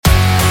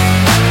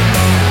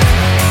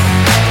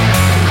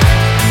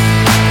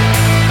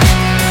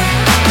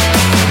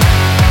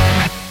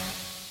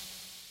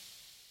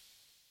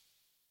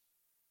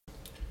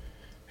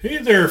Hey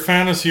there,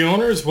 fantasy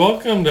owners.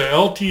 Welcome to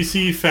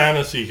LTC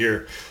Fantasy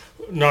here.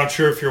 Not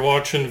sure if you're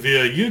watching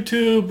via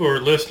YouTube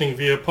or listening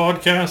via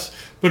podcast,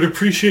 but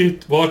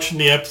appreciate watching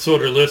the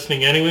episode or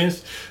listening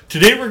anyways.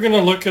 Today we're going to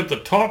look at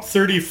the top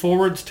 30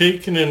 forwards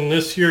taken in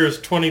this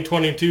year's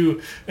 2022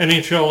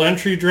 NHL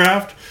entry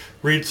draft.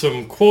 Read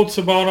some quotes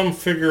about them,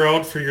 figure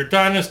out for your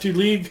Dynasty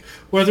League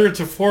whether it's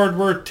a forward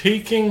worth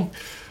taking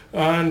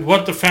and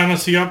what the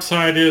fantasy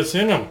upside is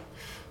in them.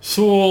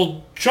 So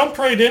we'll jump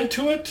right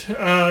into it.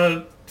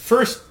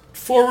 First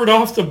forward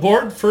off the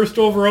board, first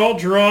overall,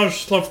 Juraj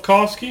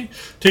Slafkovsky,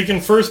 taken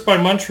first by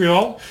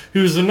Montreal. He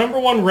was the number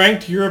one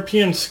ranked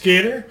European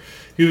skater.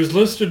 He was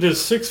listed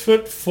as 6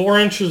 foot 4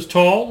 inches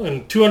tall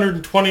and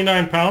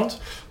 229 pounds.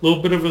 A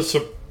little bit of a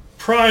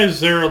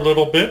surprise there a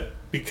little bit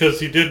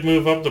because he did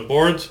move up the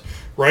boards.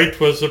 Wright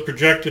was the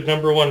projected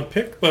number one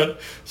pick, but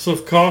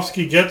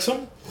Slafkovsky gets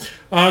him.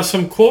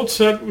 Some quotes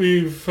that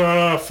we've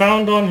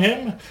found on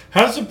him.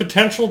 Has the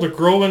potential to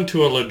grow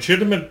into a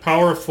legitimate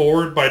power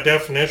forward by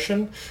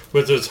definition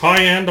with his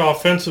high-end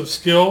offensive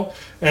skill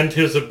and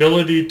his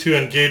ability to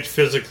engage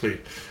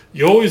physically.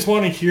 You always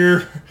want to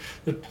hear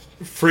the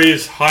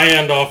phrase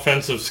high-end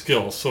offensive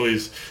skill. So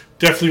he's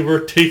definitely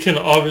worth taking,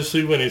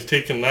 obviously, when he's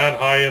taken that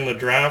high in the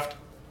draft.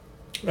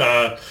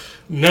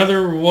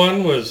 Another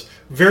one was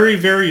very,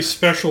 very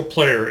special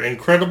player.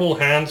 Incredible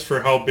hands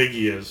for how big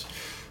he is.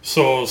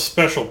 So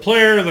special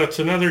player, that's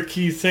another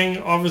key thing.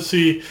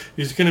 Obviously,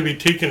 he's going to be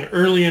taken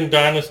early in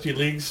Dynasty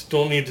Leagues.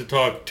 Don't need to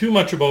talk too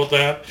much about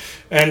that.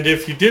 And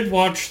if you did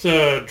watch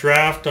the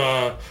draft,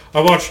 I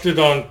watched it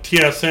on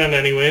TSN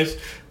anyways,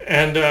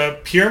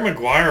 and Pierre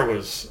Maguire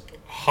was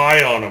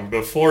high on him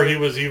before he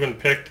was even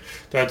picked.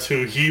 That's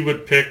who he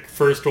would pick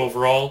first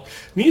overall.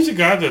 And he's a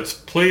guy that's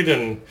played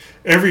in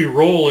every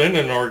role in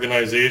an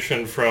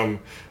organization, from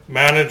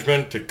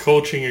management to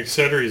coaching,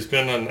 etc. He's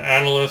been an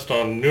analyst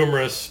on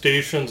numerous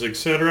stations,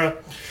 etc.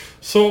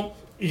 So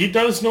he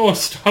does know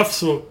his stuff,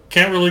 so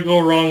can't really go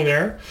wrong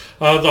there.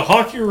 The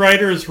Hockey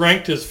Writers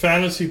ranked his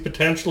fantasy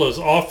potential as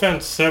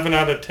offense 7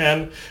 out of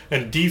 10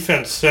 and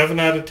defense 7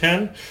 out of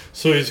 10.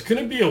 So he's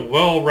going to be a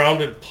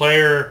well-rounded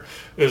player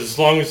as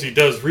long as he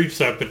does reach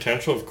that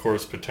potential. Of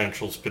course,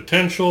 potential's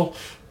potential,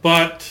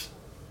 but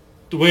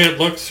the way it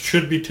looks,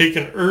 should be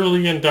taken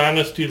early in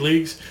Dynasty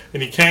Leagues,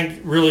 and you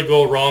can't really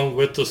go wrong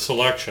with the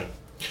selection.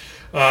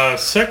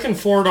 Second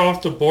forward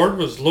off the board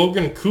was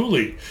Logan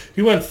Cooley.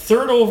 He went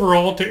third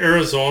overall to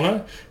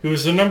Arizona. He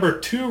was the number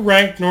 2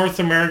 ranked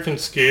North American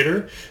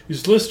skater.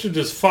 He's listed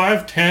as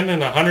 5'10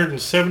 and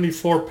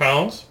 174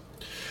 pounds.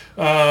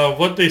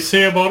 What they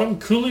say about him: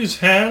 Cooley's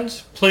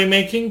hands,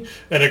 playmaking,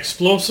 and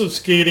explosive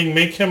skating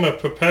make him a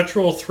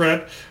perpetual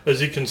threat,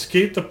 as he can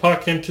skate the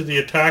puck into the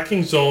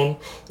attacking zone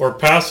or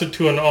pass it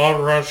to an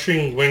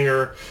on-rushing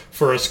winger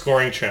for a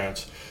scoring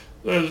chance.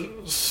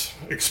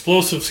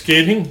 Explosive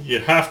skating, you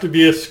have to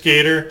be a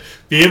skater,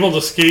 be able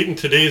to skate in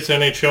today's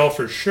NHL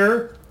for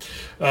sure.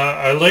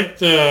 I like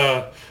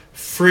the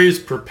phrase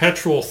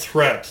perpetual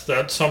threat.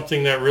 That's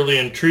something that really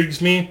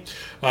intrigues me.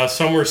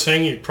 Some were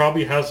saying he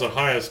probably has the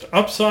highest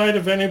upside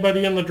of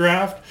anybody in the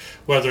draft.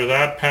 Whether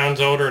that pans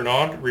out or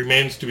not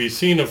remains to be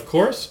seen, of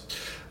course.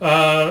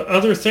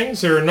 Other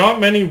things, there are not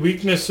many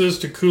weaknesses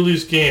to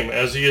Cooley's game,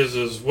 as he is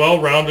as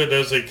well-rounded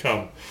as they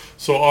come.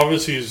 So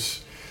obviously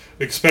he's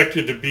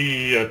expected to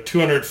be a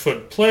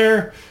 200-foot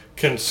player,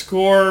 can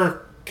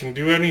score, can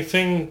do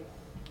anything.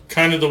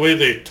 Kind of the way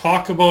they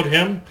talk about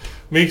him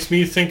makes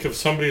me think of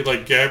somebody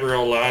like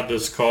Gabriel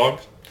Landeskog.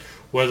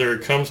 Whether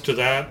it comes to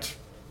that,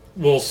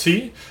 we'll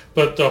see.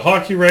 But the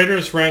Hockey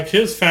Writers rank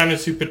his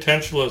fantasy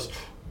potential as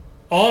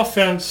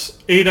offense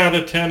 8 out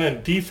of 10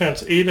 and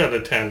defense 8 out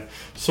of 10.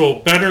 So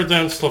better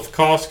than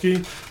Slafkovsky.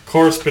 Of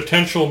course,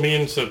 potential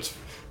means that's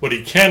what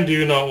he can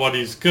do, not what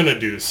he's going to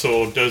do.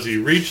 So does he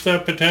reach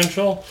that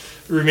potential?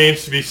 It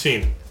remains to be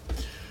seen.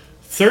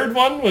 Third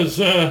one was,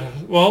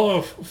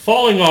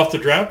 falling off the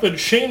draft, but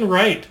Shane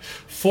Wright,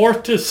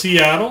 fourth to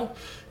Seattle.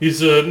 He's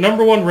the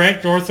number 1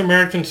 ranked North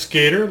American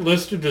skater,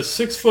 listed as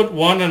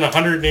 6'1" and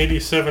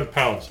 187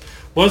 pounds.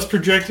 Was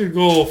projected to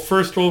go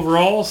first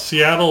overall.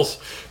 Seattle's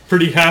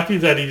pretty happy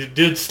that he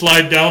did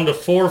slide down to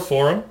 4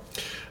 for him.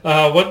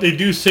 What they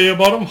do say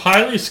about him: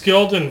 highly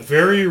skilled and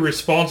very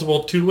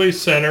responsible two-way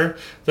center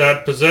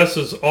that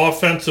possesses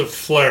offensive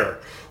flair.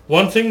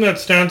 One thing that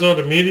stands out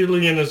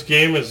immediately in his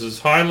game is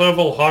his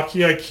high-level hockey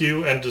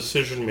IQ and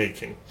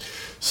decision-making.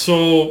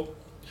 So,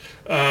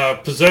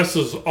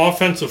 possesses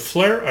offensive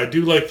flair. I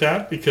do like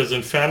that, because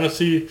in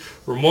fantasy,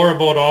 we're more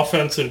about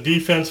offense and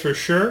defense for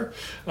sure.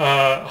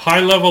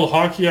 High-level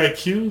hockey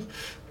IQ.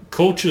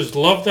 Coaches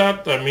love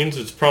that. That means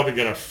it's probably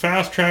going to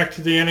fast-track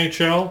to the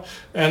NHL,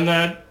 and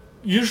that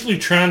usually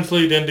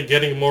translate into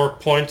getting more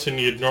points than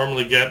you'd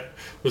normally get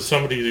with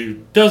somebody who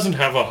doesn't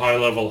have a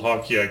high-level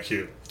hockey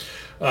IQ.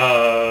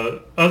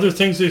 Other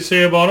things they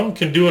say about him: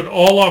 can do it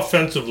all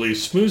offensively.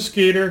 Smooth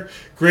skater,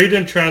 great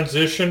in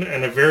transition,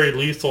 and a very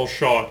lethal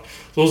shot.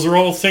 Those are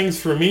all things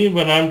for me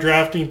when I'm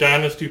drafting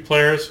Dynasty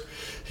players.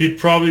 He'd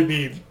probably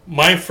be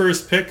my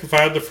first pick if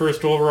I had the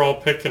first overall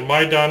pick in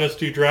my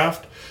Dynasty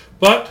draft.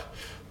 But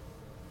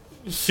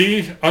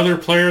see other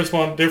players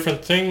want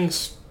different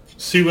things,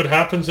 see what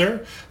happens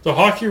there. The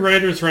hockey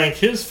writers rank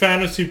his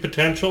fantasy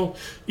potential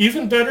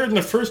even better than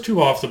the first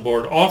two off the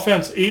board.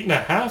 Offense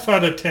 8.5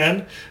 out of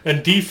 10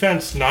 and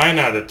defense 9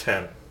 out of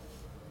 10.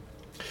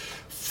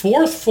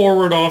 Fourth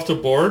forward off the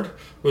board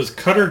was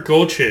Cutter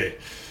Gauthier.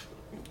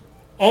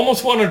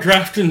 Almost want to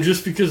draft him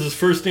just because his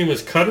first name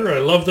is Cutter. I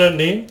love that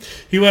name.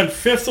 He went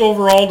 5th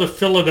overall to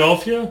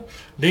Philadelphia.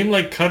 Name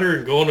like Cutter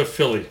and going to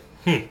Philly.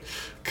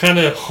 Kind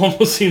of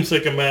almost seems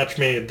like a match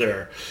made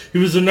there. He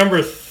was the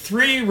number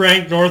 3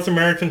 ranked North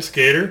American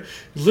skater.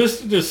 He's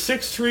listed as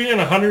 6'3" and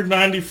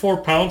 194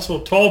 pounds,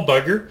 so tall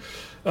bugger.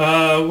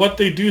 What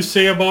they do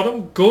say about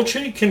him,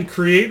 Gauthier can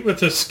create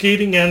with his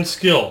skating and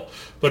skill,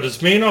 but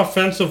his main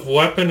offensive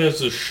weapon is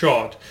his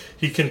shot.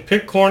 He can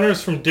pick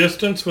corners from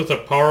distance with a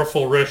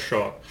powerful wrist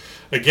shot.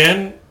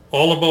 Again,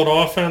 all about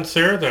offense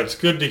there. That's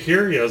good to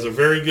hear. He has a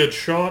very good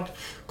shot.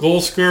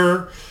 Goal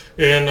scorer.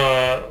 In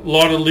a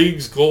lot of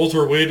leagues, goals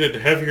are weighted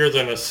heavier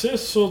than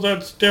assists, so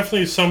that's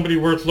definitely somebody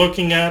worth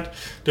looking at,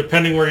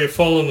 depending where you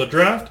fall in the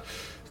draft.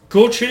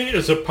 Gauthier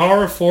is a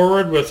power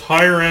forward with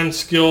higher end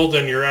skill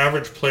than your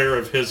average player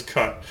of his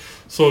cut.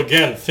 So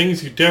again,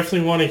 things you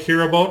definitely want to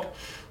hear about.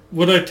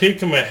 Would I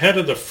take him ahead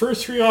of the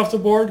first 3 off the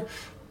board?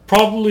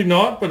 Probably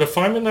not, but if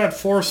I'm in that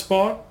 4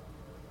 spot,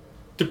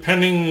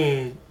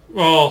 depending,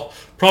 well,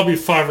 probably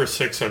 5 or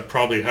 6, I'd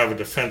probably have a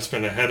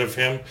defenseman ahead of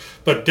him,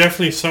 but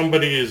definitely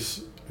somebody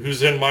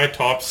who's in my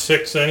top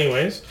 6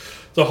 anyways.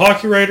 The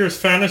hockey writers'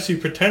 fantasy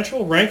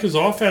potential rank his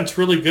offense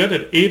really good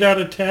at 8 out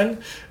of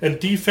 10 and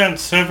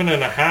defense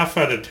 7.5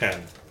 out of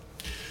 10.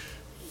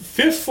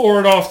 5th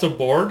forward off the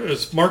board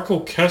is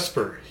Marco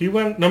Kesper. He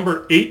went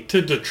number 8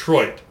 to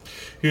Detroit.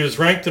 He was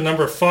ranked the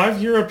number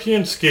 5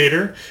 European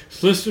skater.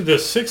 He's listed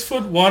as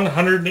 6'1",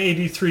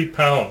 183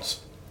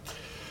 pounds.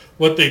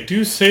 What they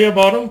do say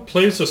about him,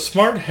 plays a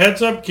smart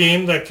heads-up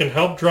game that can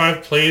help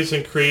drive plays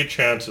and create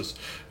chances,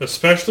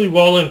 especially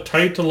while in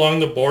tight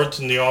along the boards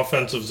in the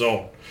offensive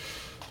zone.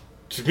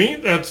 To me,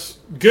 that's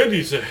good.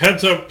 He's a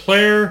heads-up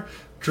player,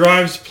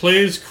 drives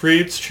plays,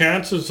 creates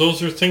chances.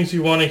 Those are things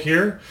you want to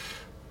hear.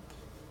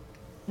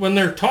 When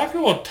they're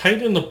talking about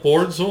tight in the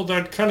boards, though,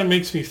 that kind of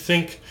makes me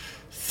think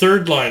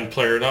third-line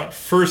player, not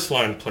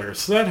first-line player.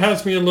 So that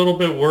has me a little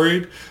bit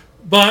worried,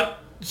 but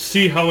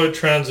see how it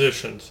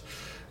transitions.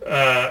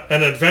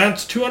 An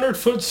advanced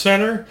 200-foot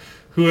center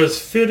who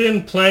has fit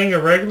in playing a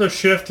regular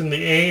shift in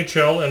the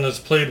AHL and has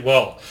played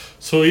well.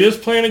 So he is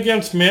playing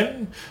against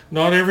men.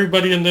 Not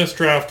everybody in this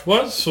draft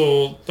was,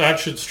 so that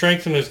should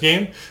strengthen his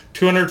game.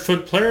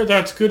 200-foot player,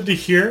 that's good to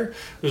hear,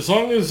 as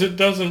long as it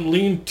doesn't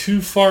lean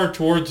too far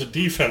towards the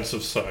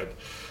defensive side.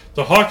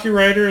 The hockey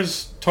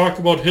writers talk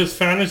about his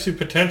fantasy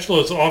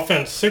potential as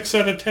offense 6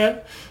 out of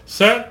 10.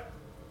 So that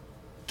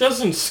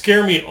doesn't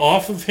scare me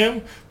off of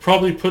him,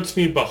 probably puts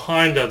me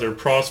behind other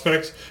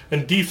prospects,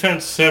 and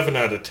defense 7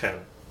 out of 10.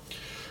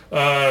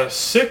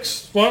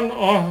 6th one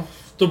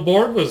off the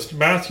board was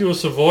Matthew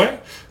Savoy,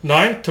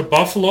 9th to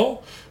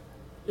Buffalo,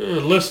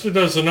 listed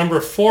as the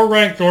number 4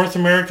 ranked North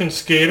American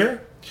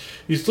skater.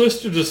 He's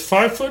listed as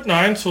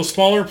 5'9", so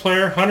smaller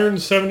player,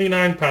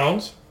 179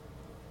 pounds.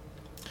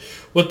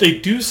 What they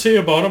do say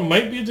about him,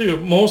 might be the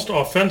most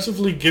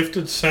offensively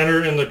gifted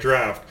center in the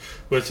draft,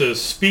 with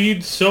his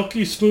speed,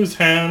 silky smooth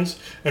hands,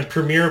 and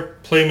premier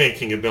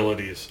playmaking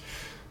abilities.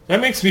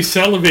 That makes me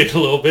salivate a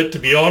little bit, to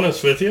be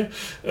honest with you.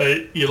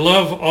 You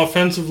love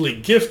offensively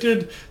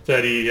gifted,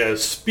 that he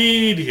has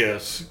speed, he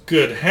has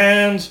good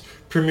hands,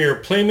 premier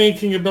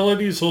playmaking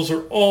abilities. Those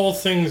are all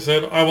things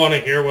that I want to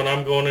hear when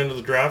I'm going into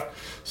the draft.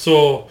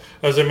 So,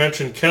 as I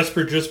mentioned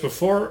Kesper just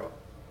before,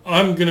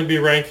 I'm going to be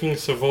ranking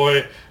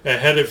Savoy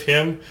ahead of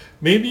him,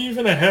 maybe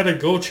even ahead of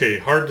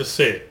Gauthier, hard to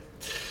say.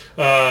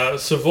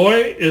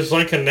 Savoy is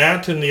like a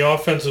gnat in the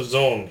offensive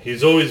zone.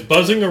 He's always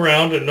buzzing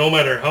around, and no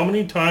matter how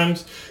many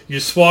times you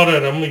swat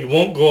at him, he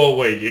won't go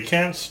away. You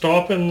can't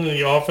stop him in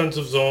the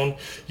offensive zone.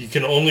 You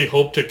can only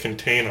hope to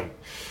contain him.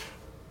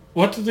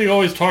 What do they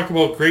always talk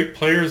about? Great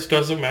players,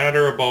 doesn't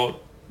matter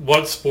about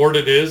what sport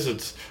it is.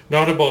 It's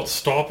not about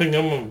stopping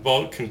them,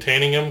 about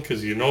containing them,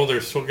 because you know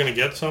they're still going to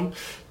get some.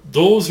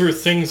 Those are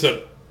things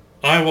that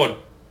I would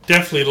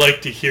definitely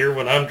like to hear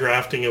when I'm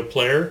drafting a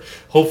player.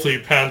 Hopefully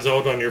it pans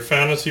out on your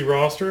fantasy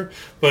roster.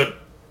 But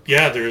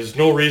yeah, there's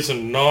no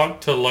reason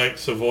not to like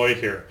Savoy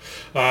here.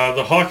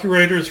 The hockey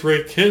writers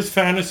rate his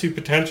fantasy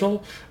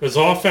potential as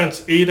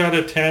offense 8 out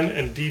of 10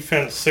 and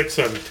defense 6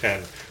 out of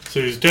 10.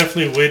 So he's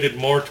definitely weighted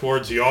more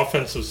towards the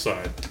offensive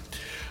side.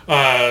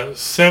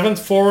 7th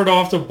forward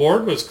off the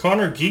board was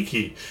Connor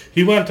Geekie.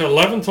 He went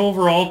 11th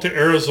overall to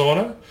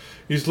Arizona.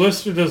 He's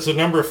listed as the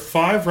number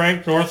 5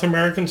 ranked North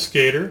American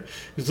skater.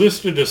 He's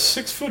listed as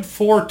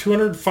 6'4",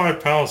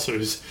 205 pounds, so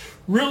he's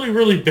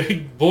really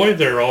big boy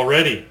there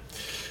already.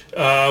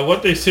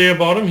 What they say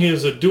about him, he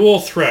is a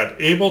dual threat,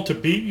 able to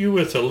beat you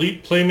with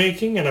elite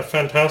playmaking and a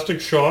fantastic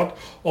shot,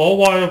 all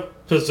while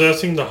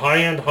possessing the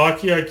high-end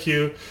hockey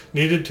IQ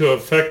needed to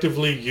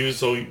effectively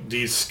use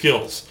these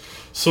skills.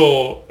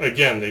 So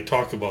again, they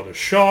talk about his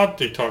shot,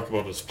 they talk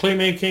about his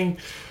playmaking,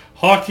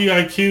 hockey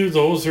IQ.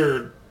 Those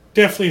are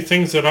definitely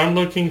things that I'm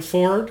looking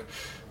forward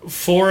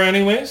for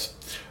anyways.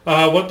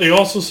 What they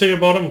also say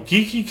about him,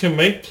 Geeky can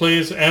make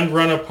plays and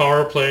run a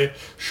power play,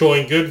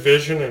 showing good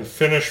vision and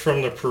finish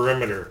from the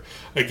perimeter.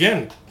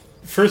 Again,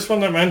 first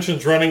one that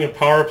mentions running a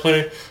power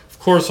play. Of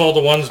course, all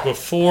the ones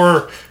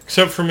before,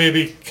 except for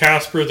maybe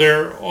Casper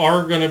there,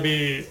 are going to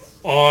be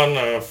on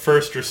a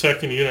first or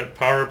second unit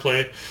power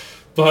play.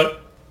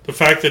 But the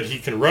fact that he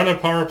can run a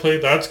power play,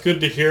 that's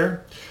good to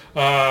hear.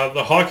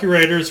 The Hockey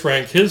Writers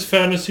rank his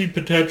fantasy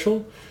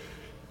potential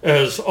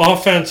as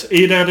offense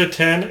 8 out of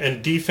 10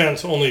 and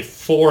defense only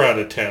 4 out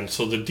of 10.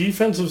 So the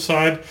defensive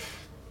side,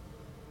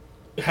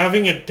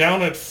 having it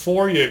down at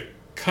 4, you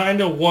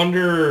kind of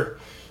wonder,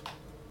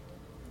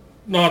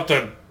 not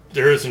that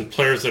there isn't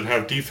players that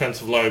have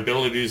defensive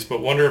liabilities,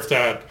 but wonder if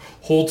that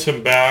holds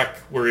him back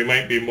where he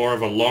might be more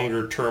of a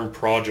longer term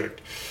project.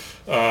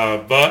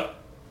 But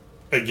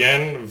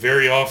again,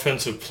 very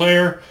offensive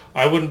player.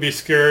 I wouldn't be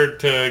scared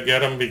to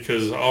get him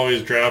because I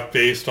always draft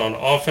based on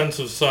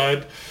offensive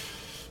side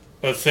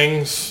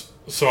things,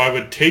 so I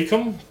would take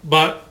him,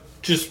 but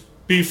just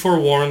be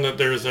forewarned that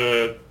there's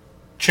a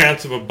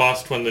chance of a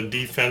bust when the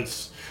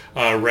defense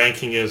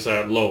ranking is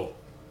that low.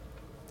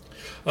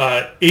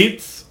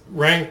 Eighth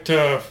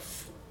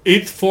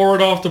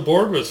forward off the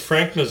board was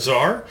Frank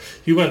Nazar.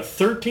 He went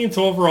 13th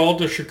overall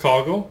to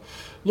Chicago.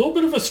 A little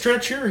bit of a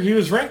stretch here. He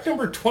was ranked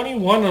number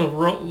 21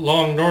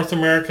 along North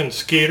American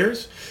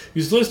skaters.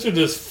 He's listed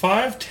as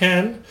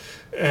 5'10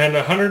 and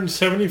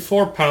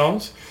 174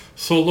 pounds.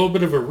 So a little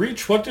bit of a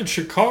reach. What did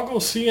Chicago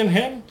see in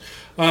him?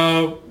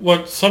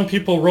 What some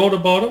people wrote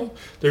about him.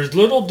 There's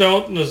little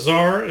doubt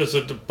Nazar is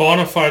a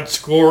bona fide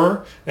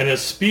scorer, and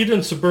his speed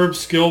and superb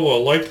skill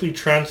will likely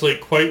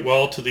translate quite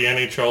well to the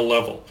NHL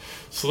level.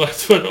 So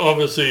that's what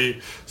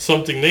obviously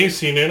something they've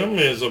seen in him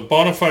is a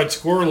bona fide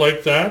scorer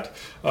like that.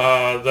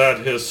 That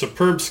his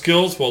superb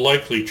skills will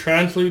likely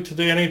translate to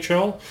the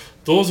NHL.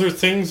 Those are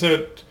things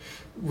that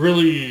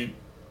really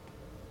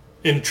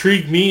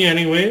intrigue me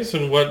anyways,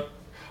 and what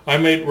I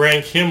might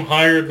rank him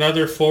higher than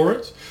other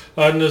forwards.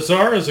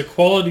 Nazar is a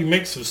quality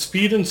mix of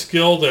speed and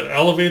skill that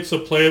elevates the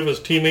play of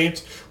his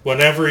teammates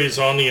whenever he's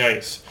on the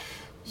ice.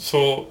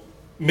 So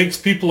makes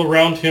people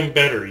around him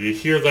better. You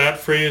hear that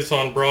phrase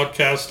on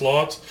broadcast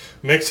lots.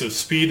 Mix of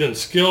speed and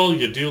skill.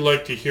 You do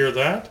like to hear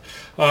that.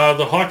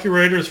 The Hockey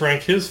Writers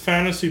rank his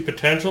fantasy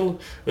potential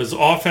as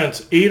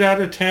offense 8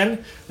 out of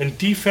 10 and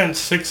defense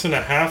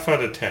 6.5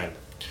 out of 10.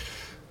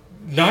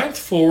 Ninth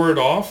forward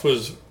off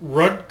was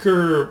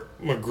Rutger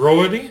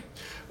McGroarty.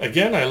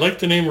 Again, I like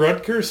the name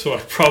Rutger, so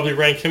I'd probably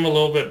rank him a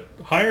little bit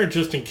higher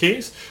just in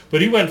case.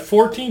 But he went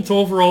 14th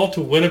overall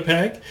to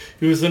Winnipeg.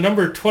 He was the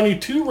number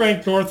 22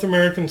 ranked North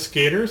American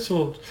skater,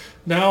 so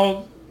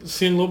now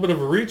seeing a little bit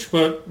of a reach,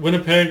 but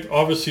Winnipeg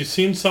obviously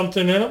seen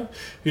something in him.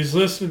 He's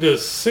listed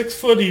as 6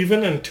 foot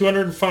even and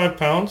 205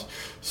 pounds,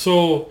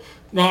 so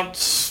not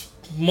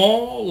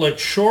small, like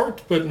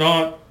short, but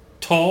not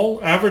tall,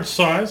 average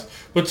size,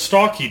 but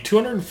stocky,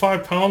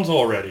 205 pounds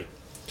already.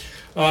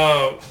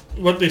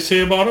 What they say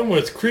about him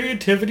was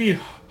creativity,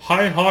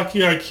 high hockey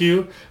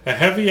IQ, a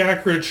heavy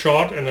accurate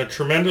shot, and a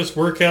tremendous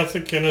work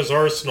ethic in his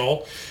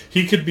arsenal.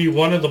 He could be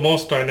one of the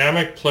most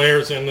dynamic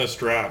players in this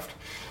draft.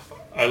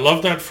 I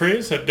love that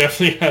phrase. That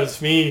definitely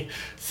has me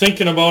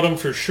thinking about him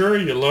for sure.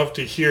 You love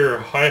to hear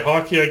high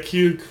hockey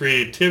IQ,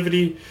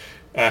 creativity,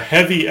 a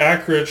heavy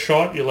accurate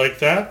shot. You like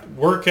that.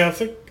 Work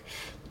ethic.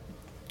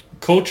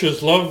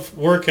 Coaches love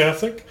work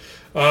ethic.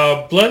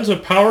 Blends a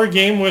power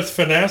game with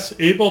finesse,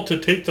 able to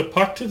take the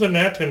puck to the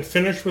net and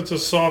finish with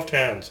his soft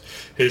hands.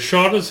 His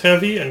shot is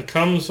heavy and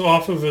comes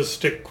off of his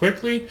stick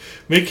quickly,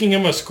 making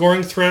him a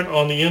scoring threat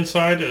on the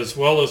inside as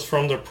well as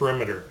from the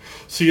perimeter.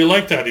 So you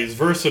like that. He's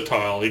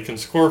versatile. He can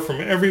score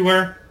from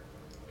everywhere.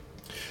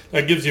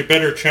 That gives you a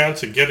better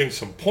chance of getting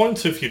some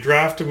points if you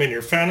draft him in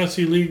your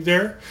fantasy league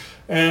there.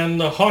 And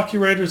the Hockey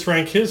Writers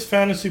rank his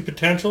fantasy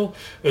potential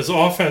as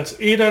offense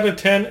 8 out of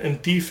 10 and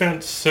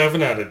defense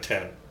 7 out of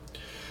 10.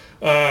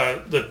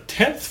 The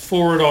 10th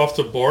forward off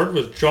the board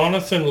was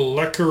Jonathan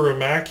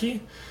Lekkerimäki,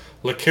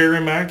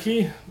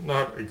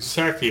 not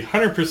exactly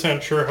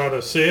 100% sure how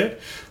to say it,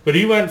 but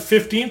he went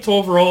 15th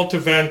overall to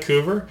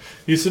Vancouver.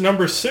 He's the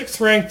number 6th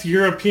ranked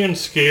European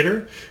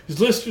skater. He's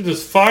listed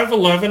as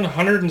 5'11",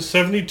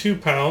 172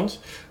 pounds,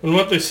 and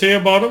what they say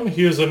about him,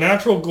 he is a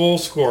natural goal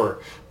scorer,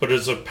 but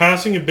his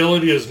passing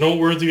ability is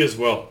noteworthy as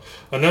well.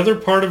 Another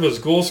part of his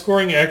goal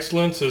scoring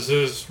excellence is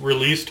his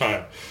release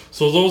time.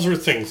 So those are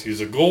things.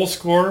 He's a goal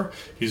scorer.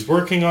 He's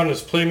working on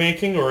his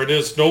playmaking, or it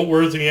is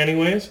noteworthy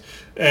anyways.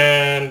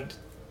 And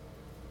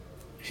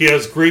he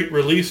has great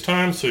release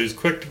time, so he's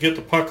quick to get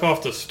the puck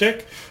off the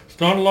stick. It's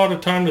not a lot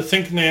of time to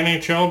think in the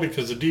NHL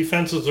because the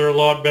defenses are a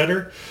lot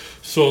better.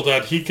 So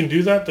that he can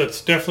do that,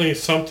 that's definitely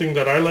something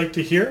that I like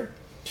to hear.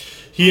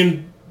 He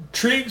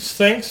intrigues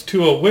thanks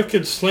to a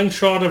wicked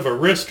slingshot of a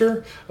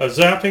wrister, a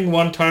zapping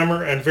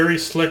one-timer, and very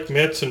slick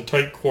mitts in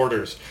tight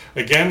quarters.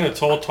 Again,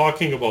 it's all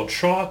talking about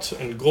shots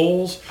and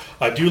goals.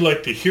 I do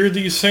like to hear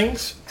these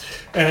things.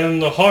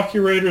 And the Hockey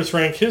Writers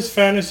rank his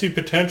fantasy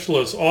potential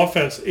as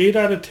offense 8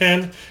 out of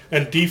 10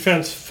 and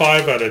defense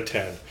 5 out of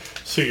 10.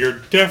 So you're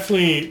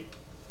definitely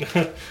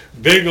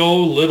big O,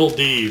 little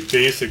d,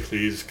 basically.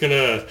 He's going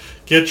to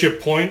get you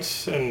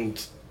points,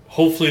 and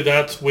hopefully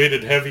that's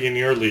weighted heavy in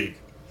your league.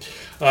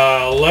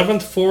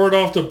 11th forward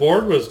off the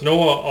board was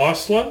Noah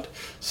Ostlund.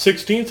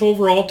 16th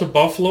overall to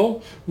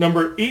Buffalo.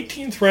 Number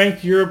 18th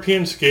ranked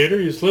European skater.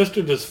 He's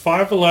listed as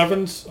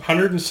 5'11",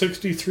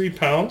 163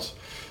 pounds.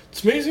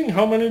 It's amazing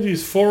how many of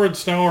these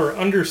forwards now are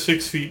under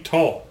 6 feet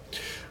tall.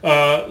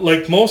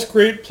 Like most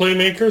great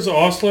playmakers,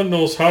 Ostlund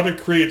knows how to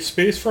create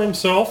space for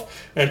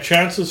himself and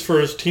chances for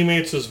his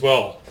teammates as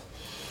well.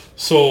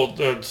 So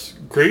that's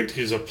great.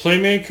 He's a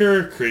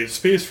playmaker, creates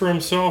space for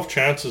himself,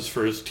 chances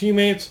for his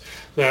teammates.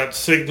 That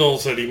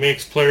signals that he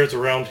makes players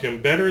around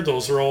him better.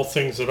 Those are all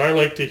things that I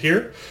like to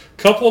hear.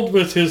 Coupled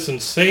with his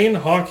insane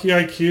hockey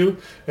IQ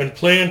and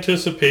play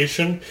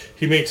anticipation,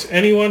 he makes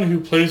anyone who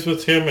plays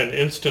with him an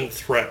instant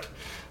threat.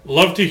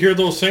 Love to hear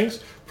those things.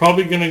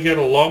 Probably going to get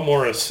a lot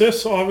more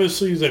assists,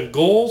 obviously, than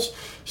goals.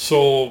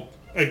 So,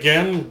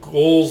 again,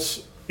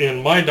 goals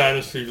in my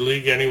Dynasty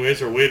League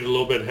anyways are weighted a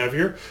little bit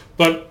heavier.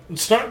 But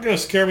it's not going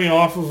to scare me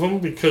off of him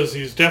because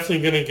he's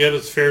definitely going to get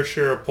his fair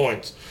share of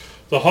points.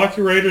 The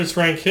Hockey Writers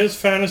rank his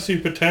fantasy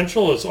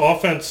potential as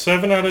offense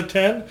 7 out of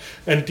 10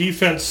 and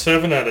defense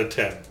 7 out of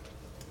 10.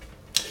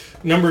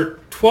 Number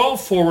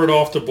 12 forward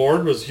off the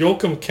board was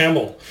Joachim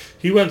Kemmel.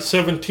 He went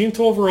 17th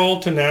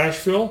overall to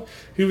Nashville.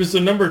 He was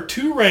the number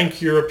 2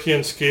 ranked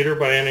European skater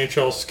by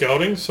NHL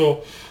Scouting,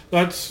 so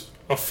that's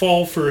a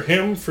fall for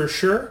him for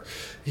sure.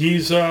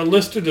 He's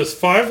listed as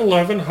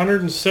 5'11",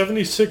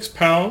 176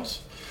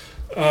 pounds.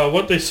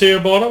 What they say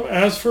about him,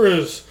 as for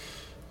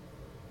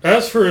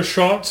his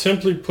shot,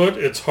 simply put,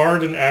 it's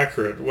hard and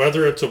accurate.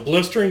 Whether it's a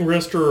blistering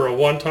wrister or a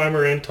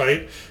one-timer in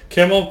tight,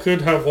 Kemmel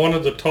could have one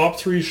of the top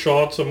 3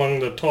 shots among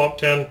the top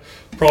 10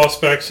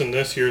 prospects in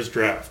this year's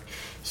draft.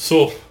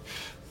 So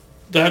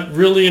that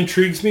really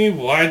intrigues me.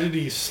 Why did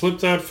he slip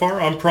that far?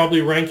 I'm probably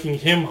ranking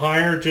him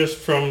higher just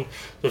from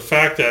the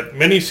fact that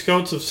many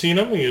scouts have seen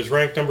him. He is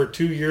ranked number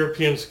 2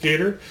 European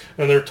skater,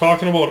 and they're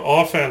talking about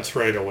offense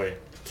right away.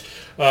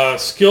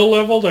 Skill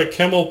level that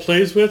Kemmel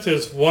plays with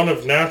is one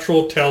of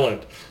natural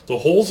talent. The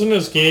holes in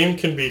his game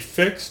can be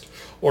fixed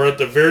or at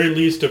the very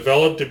least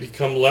developed to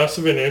become less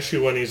of an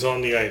issue when he's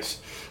on the ice.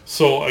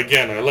 So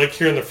again, I like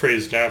hearing the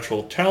phrase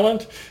natural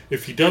talent.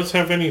 If he does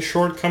have any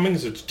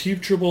shortcomings, it's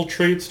teachable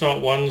traits,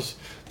 not ones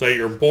that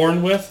you're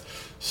born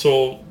with.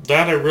 So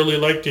that I really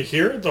like to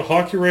hear. The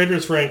Hockey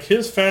Writers rank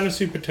his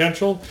fantasy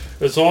potential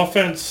as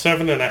offense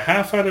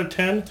 7.5 out of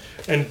 10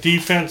 and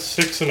defense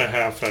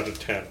 6.5 out of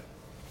 10.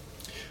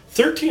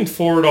 13th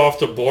forward off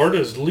the board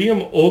is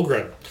Liam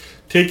Ogren.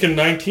 Taken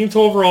 19th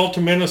overall to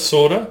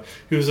Minnesota.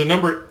 He was the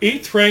number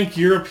 8th ranked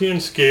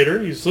European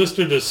skater. He's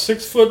listed as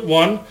 6'1",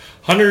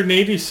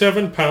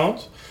 187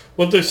 pounds.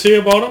 What they say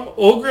about him,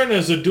 Ogren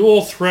is a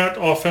dual threat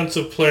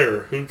offensive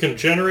player who can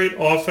generate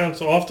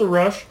offense off the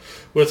rush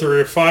with a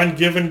refined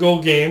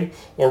give-and-go game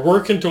or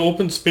work into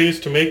open space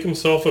to make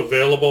himself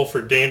available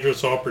for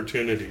dangerous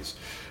opportunities.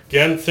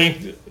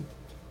 Again,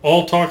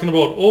 all talking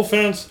about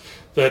offense,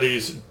 that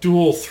he's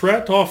dual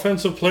threat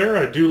offensive player.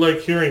 I do like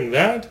hearing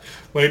that.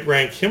 Might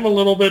rank him a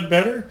little bit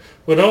better.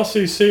 What else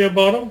do you say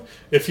about him?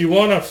 If you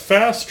want a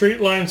fast straight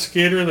line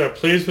skater that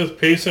plays with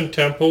pace and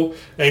tempo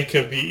and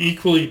can be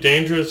equally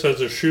dangerous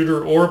as a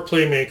shooter or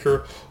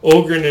playmaker,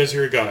 Ogren is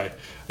your guy.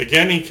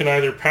 Again, he can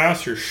either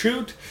pass or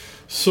shoot.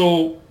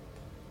 So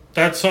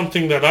that's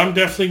something that I'm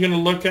definitely going to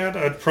look at.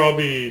 I'd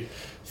probably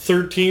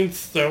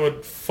 13th. That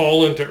would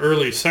fall into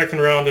early second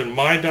round in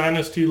my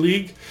Dynasty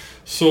League.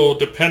 So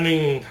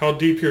depending how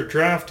deep your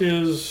draft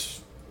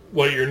is,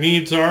 what your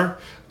needs are,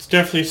 it's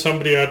definitely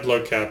somebody I'd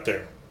look at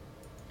there.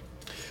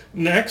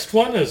 Next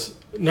one is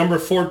number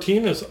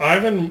 14 is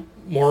Ivan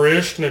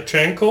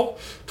Morishnichenko,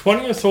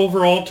 20th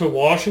overall to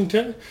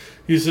Washington.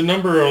 He's the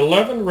number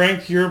 11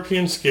 ranked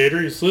European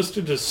skater. He's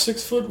listed as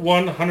 6'1",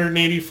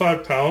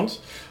 185 pounds.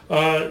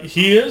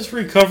 He is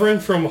recovering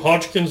from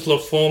Hodgkin's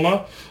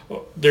lymphoma.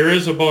 There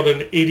is about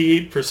an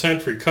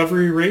 88%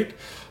 recovery rate.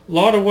 A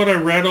lot of what I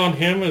read on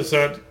him is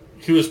that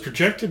he was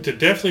projected to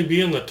definitely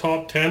be in the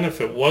top 10 if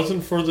it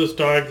wasn't for this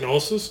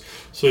diagnosis.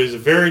 So he's a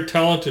very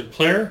talented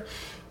player.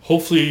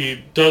 Hopefully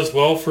he does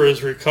well for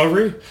his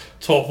recovery.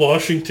 It's all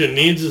Washington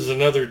needs is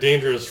another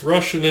dangerous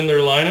Russian in their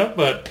lineup,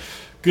 but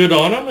good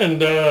on him.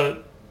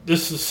 And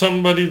this is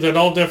somebody that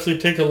I'll definitely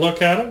take a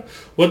look at him.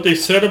 What they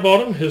said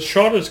about him, his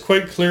shot is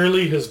quite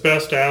clearly his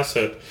best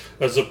asset,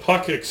 as the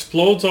puck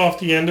explodes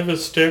off the end of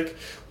his stick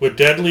with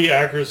deadly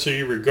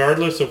accuracy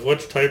regardless of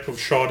which type of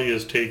shot he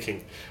is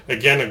taking.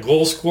 Again, a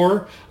goal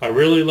scorer. I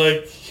really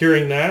like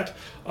hearing that.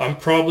 I'm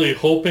probably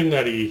hoping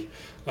that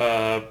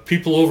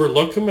people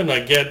overlook him and I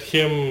get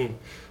him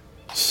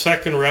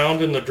second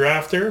round in the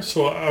draft there,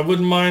 so I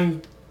wouldn't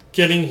mind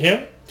getting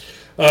him.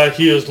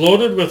 He is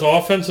loaded with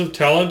offensive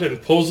talent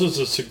and poses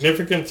a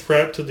significant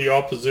threat to the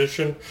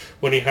opposition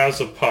when he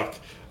has a puck.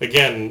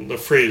 Again, the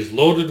phrase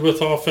loaded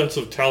with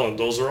offensive talent,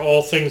 those are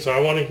all things I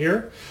want to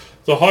hear.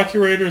 The Hockey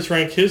Writers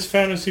rank his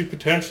fantasy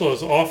potential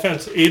as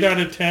offense 8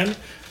 out of 10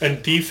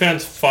 and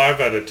defense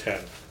 5 out of 10.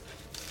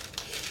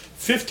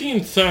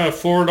 15th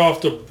forward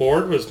off the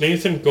board was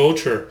Nathan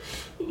Gocher,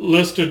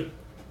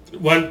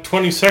 went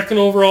 22nd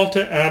overall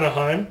to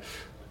Anaheim,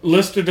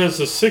 listed as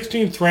the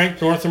 16th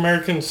ranked North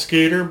American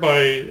skater by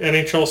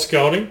NHL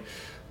Scouting.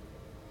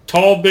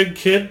 Tall, big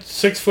kid,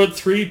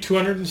 6'3",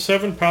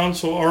 207 pounds,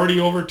 so already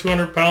over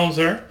 200 pounds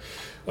there.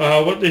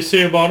 What they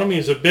say about him,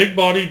 he's a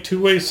big-bodied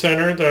two-way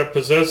center that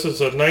possesses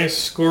a nice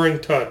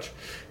scoring touch.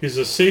 He's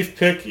a safe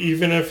pick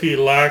even if he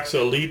lacks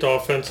elite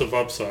offensive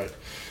upside.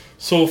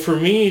 So for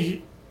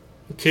me,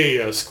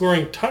 okay,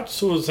 scoring touch,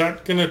 so is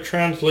that going to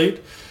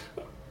translate?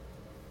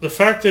 The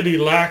fact that he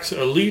lacks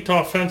elite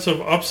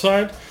offensive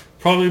upside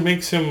probably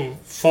makes him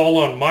fall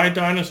on my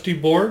Dynasty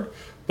board.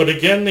 But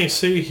again, they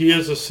say he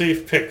is a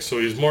safe pick, so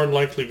he's more than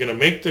likely going to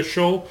make the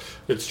show.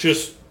 It's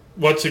just,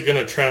 what's it going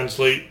to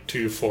translate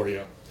to for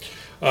you?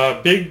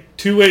 Big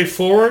two-way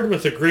forward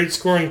with a great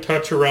scoring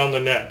touch around the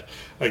net.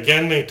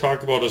 Again, they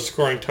talk about a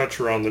scoring touch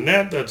around the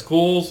net. That's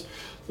goals.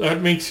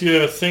 That makes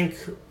you think,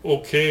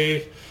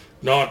 okay,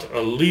 not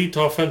elite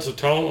offensive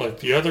talent like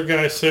the other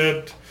guy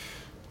said.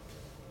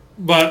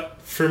 But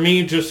for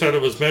me, just that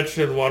it was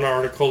mentioned in one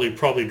article, he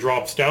probably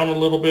drops down a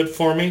little bit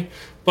for me.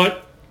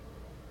 But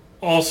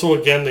also,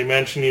 again, they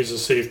mention he's a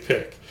safe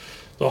pick.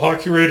 The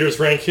Hockey Writers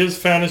rank his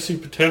fantasy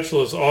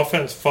potential as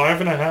offense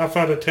 5.5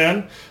 out of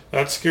 10.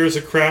 That scares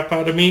the crap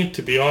out of me,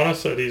 to be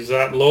honest, that he's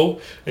that low.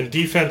 And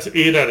defense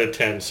 8 out of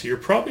 10. So you're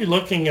probably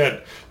looking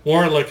at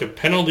more like a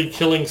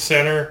penalty-killing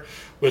center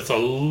with a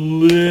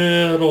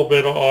little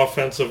bit of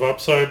offensive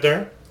upside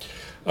there.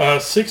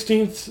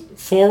 16th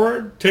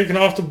forward taken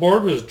off the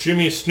board was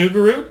Jimmy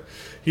Snugarud.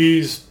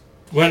 He's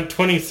went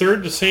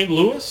 23rd to St.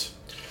 Louis.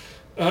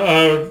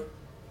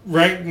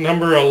 Ranked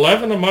number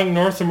 11 among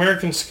North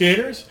American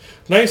skaters.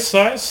 Nice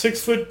size,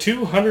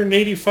 6'2",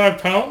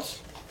 185 pounds.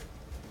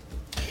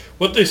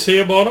 What they say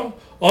about him?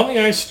 On the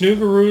ice,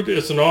 Snugarud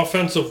is an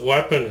offensive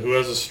weapon who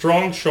has a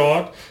strong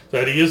shot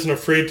that he isn't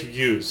afraid to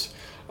use.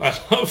 I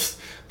love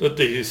that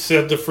they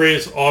said the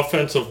phrase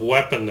offensive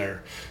weapon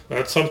there.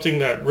 That's something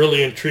that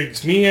really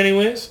intrigues me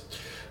anyways.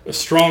 A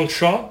strong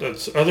shot,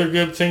 that's other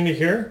good thing to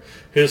hear.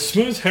 His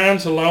smooth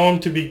hands allow him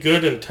to be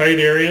good in tight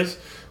areas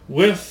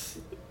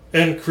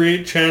and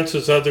create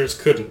chances others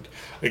couldn't.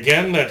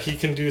 Again, that he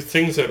can do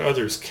things that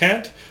others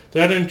can't.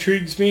 That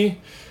intrigues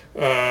me.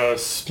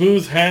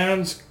 Smooth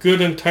hands,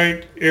 good in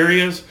tight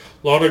areas.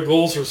 A lot of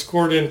goals are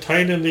scored in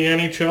tight in the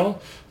NHL.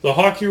 The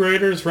Hockey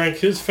Writers rank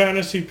his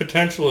fantasy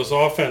potential as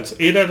offense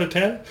 8 out of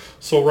 10.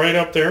 So right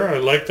up there, I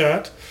like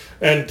that.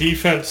 And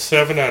defense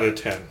 7 out of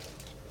 10.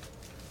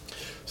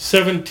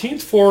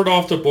 17th forward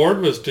off the board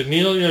was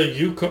Danilia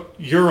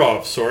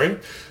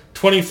Yurov,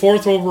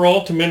 24th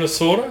overall to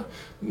Minnesota.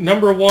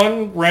 Number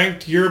 1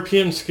 ranked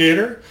European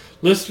skater,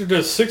 listed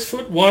as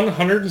 6'1",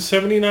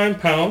 179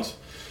 pounds.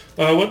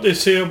 What they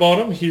say about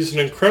him, he's an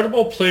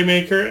incredible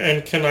playmaker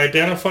and can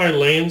identify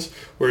lanes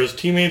where his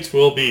teammates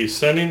will be,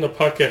 sending the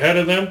puck ahead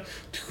of them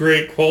to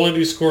create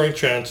quality scoring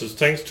chances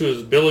thanks to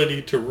his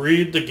ability to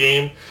read the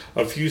game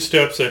a few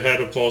steps ahead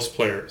of most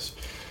players.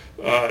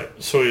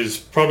 So he's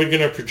probably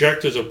going to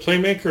project as a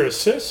playmaker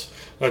assist.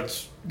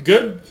 That's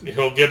good.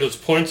 He'll get his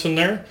points in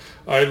there.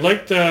 I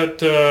like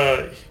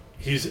that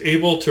he's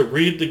able to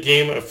read the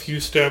game a few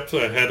steps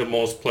ahead of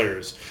most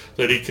players.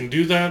 That he can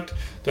do that,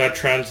 that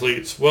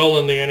translates well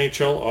in the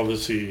NHL.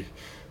 Obviously,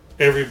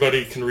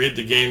 everybody can read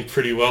the game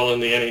pretty well in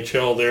the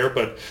NHL there,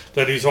 but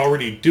that he's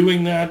already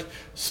doing that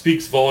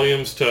speaks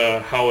volumes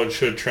to how it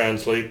should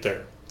translate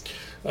there.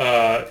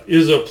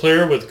 Is a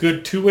player with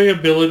good two-way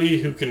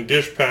ability who can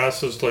dish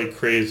passes like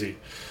crazy.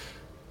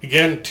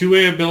 Again,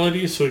 two-way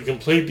ability, so he can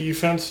play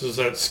defense. Does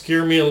that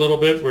scare me a little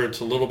bit, where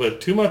it's a little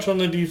bit too much on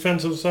the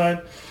defensive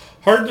side?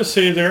 Hard to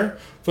say there,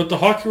 but the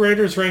Hockey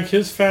Writers rank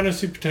his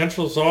fantasy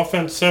potential as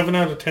offense 7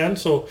 out of 10,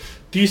 so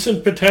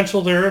decent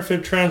potential there if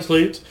it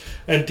translates,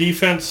 and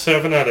defense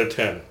 7 out of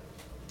 10.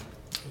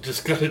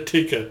 Just got to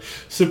take a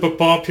sip of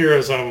pop here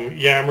as I'm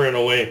yammering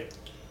away.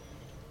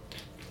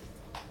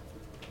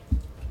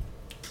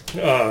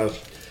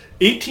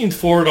 18th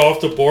forward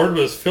off the board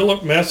was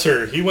Philip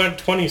Messer. He went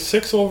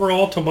 26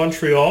 overall to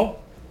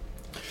Montreal.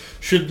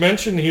 Should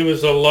mention he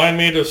was a line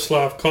mate of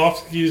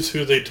Slavkovsky's,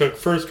 who they took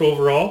first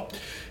overall.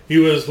 He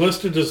was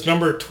listed as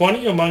number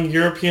 20 among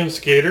European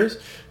skaters,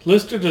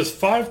 listed as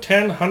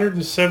 5'10",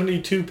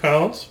 172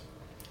 pounds.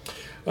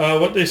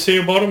 What they say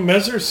about him,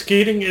 Messer's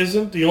skating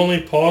isn't the only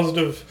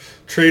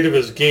positive trait of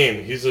his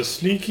game. He's a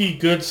sneaky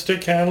good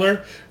stick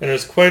handler and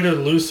is quite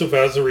elusive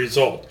as a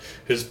result.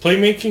 His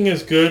playmaking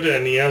is good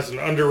and he has an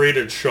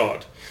underrated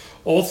shot.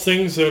 All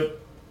things that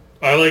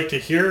I like to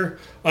hear.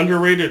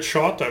 Underrated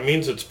shot, that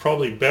means it's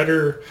probably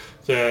better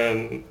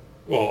than,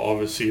 well,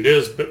 obviously it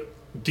is, but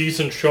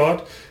decent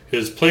shot.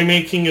 His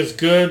playmaking is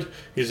good.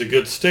 He's a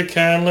good stick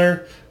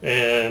handler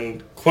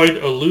and quite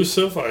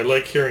elusive. I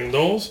like hearing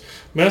those.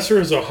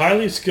 Messer is a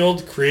highly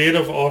skilled,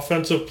 creative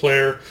offensive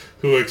player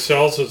who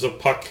excels as a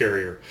puck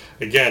carrier.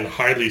 Again,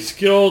 highly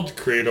skilled,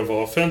 creative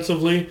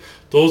offensively.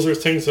 Those are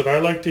things that I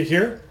like to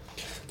hear.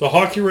 The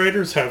Hockey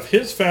Writers have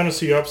his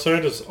fantasy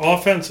upside as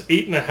offense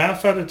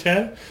 8.5 out of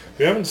 10.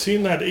 We haven't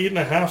seen that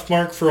 8.5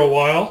 mark for a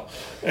while.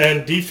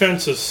 And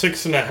defense is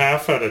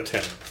 6.5 out of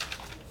 10.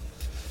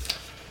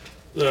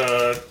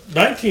 The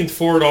 19th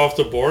forward off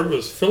the board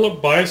was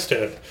Philip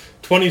Bystad,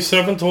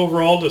 27th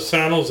overall to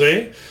San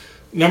Jose.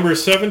 Number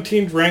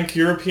 17th ranked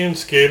European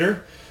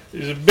skater.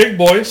 He's a big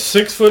boy,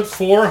 6'4",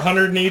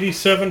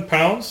 187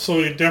 pounds,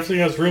 so he definitely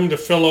has room to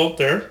fill out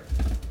there.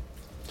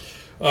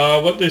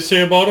 What they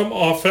say about him,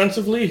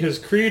 offensively, his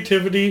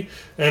creativity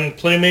and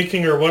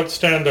playmaking are what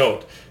stand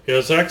out. He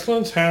has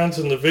excellent hands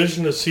and the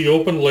vision to see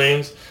open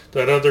lanes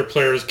that other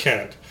players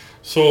can't.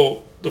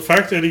 So the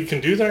fact that he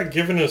can do that,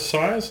 given his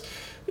size,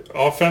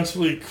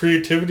 offensively,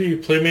 creativity,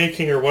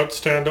 playmaking are what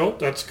stand out.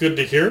 That's good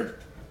to hear.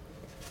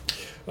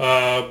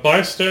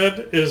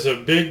 Bystad is a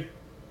big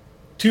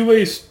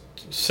two-way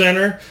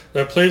center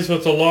that plays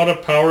with a lot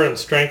of power and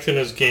strength in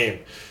his game.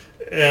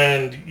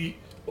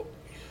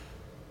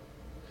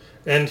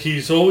 And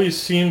he's always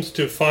seems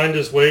to find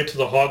his way to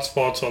the hot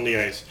spots on the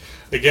ice.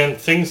 Again,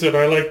 things that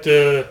I like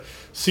to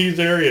see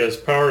there. He has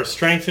power,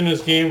 strength in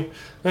his game.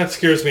 That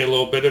scares me a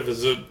little bit if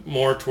it's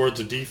more towards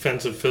the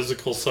defensive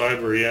physical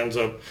side where he ends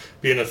up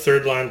being a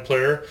third line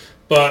player.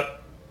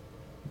 But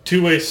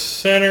two-way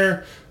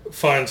center,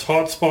 finds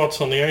hot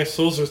spots on the ice.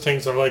 Those are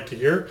things I like to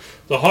hear.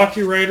 The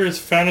Hockey Writers'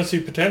 fantasy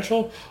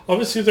potential,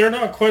 obviously they're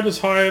not quite as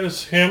high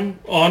as him.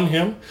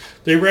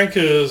 They rank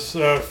his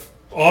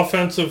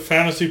offensive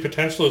fantasy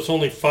potential as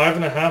only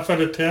 5.5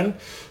 out of 10.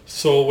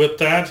 So with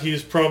that,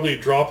 he's probably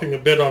dropping a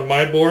bit on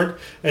my board.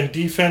 And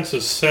defense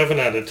is 7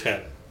 out of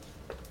 10.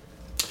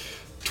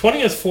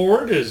 20th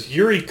forward is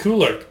Yuri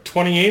Kulik,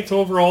 28th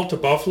overall to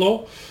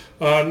Buffalo.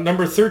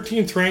 Number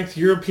 13th ranked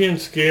European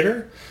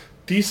skater.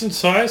 Decent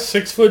size,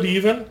 6 foot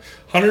even,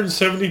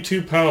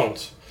 172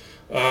 pounds.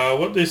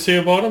 What they say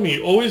about him, he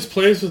always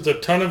plays with a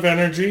ton of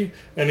energy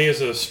and he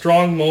has a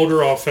strong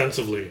motor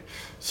offensively.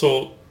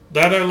 So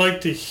that I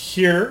like to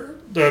hear,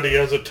 that he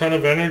has a ton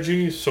of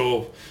energy,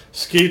 so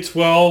skates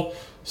well,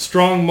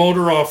 strong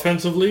motor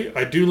offensively.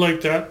 I do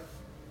like that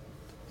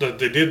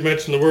they did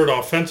mention the word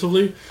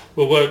offensively,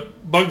 but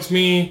what bugs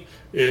me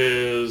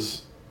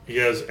is he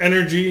has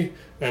energy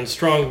and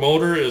strong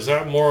motor. Is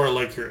that more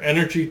like your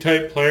energy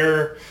type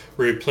player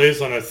where he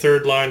plays on a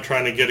third line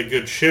trying to get a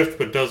good shift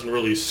but doesn't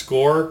really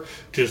score,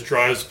 just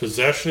drives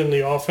possession in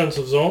the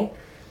offensive zone?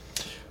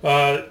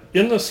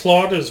 In the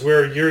slot is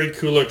where Yuri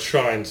Kulik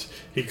shines.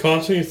 He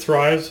constantly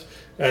thrives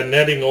at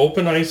netting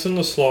open ice in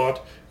the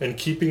slot and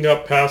keeping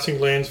up passing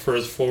lanes for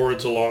his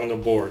forwards along the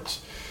boards.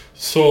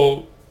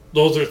 So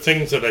those are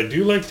things that I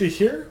do like to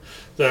hear,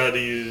 that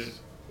he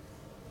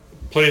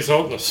plays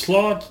out in the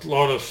slot, a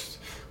lot of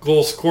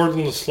goals scored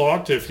in the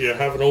slot if you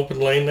have an open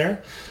lane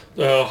there.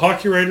 The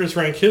Hockey Writers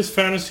rank his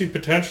fantasy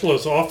potential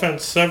as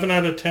offense 7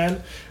 out of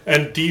 10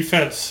 and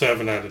defense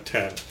 7 out of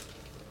 10.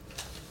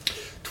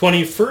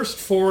 21st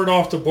forward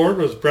off the board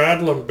was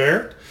Brad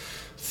Lambert,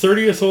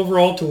 30th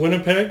overall to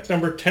Winnipeg,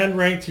 number 10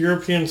 ranked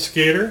European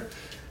skater.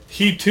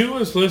 He too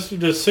is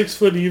listed as 6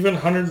 foot even,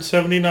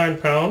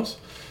 179 pounds.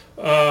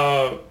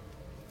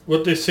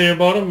 What they say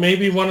about him,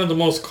 maybe one of the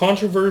most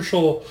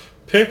controversial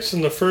picks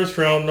in the first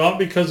round, not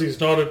because he's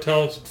not a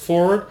talented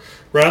forward,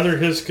 rather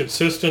his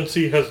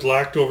consistency has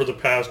lacked over the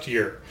past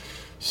year.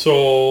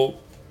 So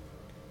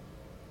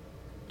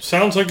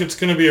sounds like it's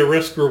going to be a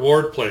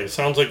risk-reward play.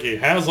 Sounds like he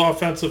has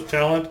offensive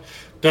talent,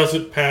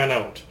 doesn't pan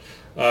out.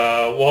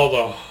 While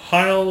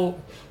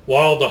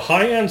the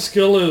high-end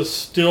skill is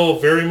still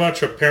very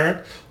much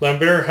apparent,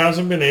 Lambert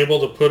hasn't been able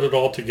to put it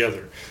all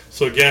together.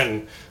 So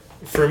again,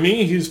 for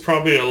me, he's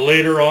probably a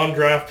later on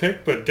draft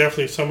pick, but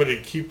definitely somebody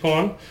to keep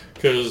on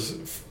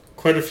because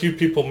quite a few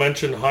people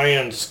mentioned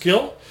high-end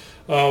skill.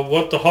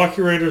 What the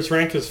Hockey Writers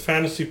rank his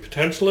fantasy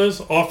potential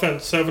is,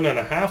 offense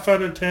 7.5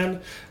 out of 10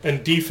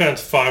 and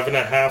defense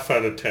 5.5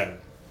 out of 10.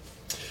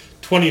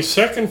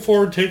 22nd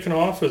forward taken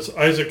off is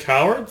Isaac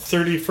Howard,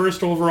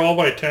 31st overall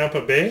by Tampa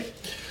Bay.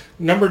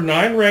 Number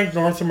 9 ranked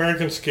North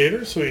American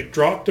skater, so he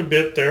dropped a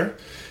bit there.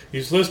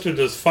 He's listed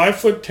as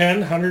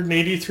 5'10",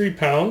 183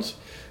 pounds.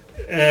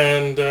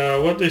 And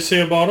what they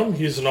say about him,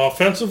 he's an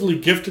offensively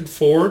gifted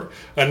forward,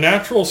 a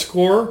natural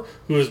scorer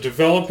who is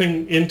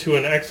developing into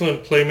an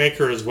excellent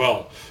playmaker as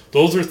well.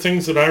 Those are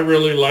things that I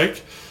really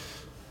like.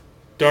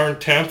 Darn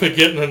Tampa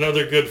getting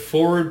another good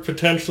forward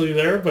potentially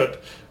there,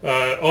 but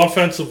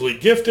offensively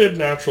gifted,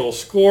 natural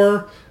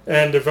scorer,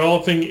 and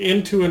developing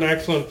into an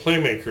excellent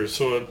playmaker.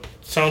 So it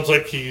sounds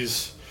like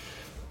he's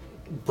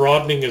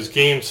broadening his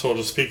game, so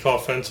to speak,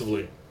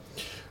 offensively.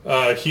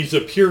 He's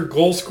a pure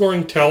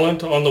goal-scoring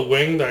talent on the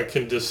wing that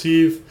can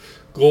deceive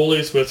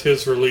goalies with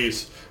his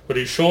release, but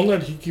he's shown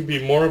that he can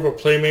be more of a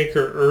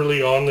playmaker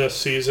early on this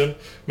season,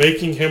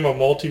 making him a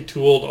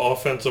multi-tooled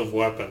offensive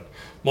weapon.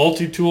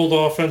 Multi-tooled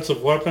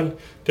offensive weapon,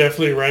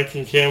 definitely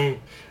ranking him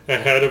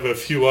ahead of a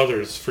few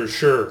others for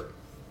sure.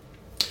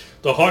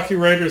 The Hockey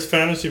Writers'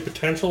 fantasy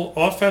potential,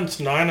 offense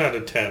 9 out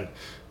of 10.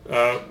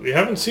 We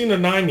haven't seen a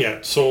 9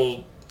 yet,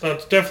 so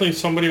that's definitely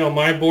somebody on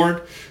my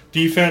board.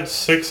 Defense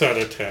 6 out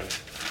of 10.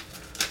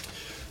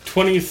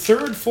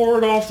 23rd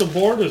forward off the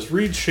board is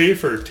Reed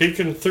Schaefer,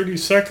 taken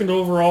 32nd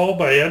overall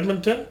by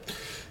Edmonton.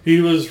 He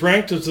was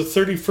ranked as the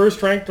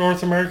 31st ranked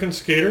North American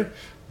skater.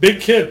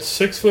 Big kid,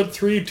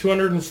 6'3",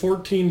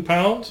 214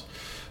 pounds.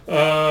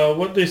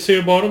 What they say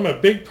about him, a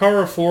big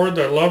power forward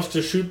that loves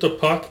to shoot the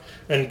puck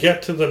and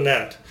get to the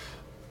net.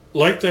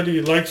 Like that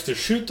he likes to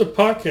shoot the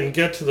puck and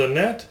get to the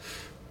net.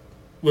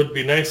 Would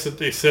be nice if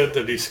they said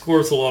that he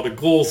scores a lot of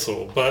goals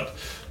though, but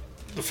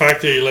the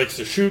fact that he likes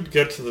to shoot,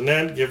 get to the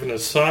net, given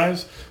his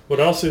size. What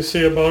else they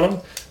say about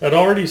him? At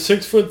already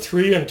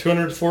 6'3" and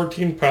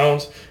 214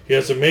 pounds, he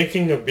has the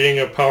making of being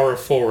a power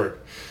forward.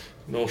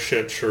 No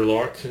shit,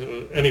 Sherlock.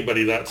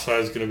 Anybody that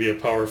size is going to be a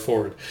power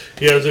forward.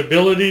 He has the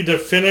ability to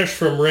finish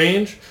from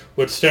range,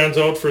 which stands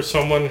out for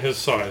someone his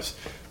size.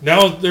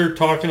 Now they're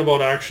talking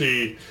about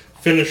actually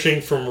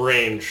finishing from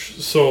range,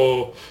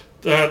 so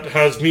that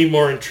has me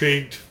more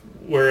intrigued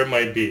where it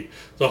might be.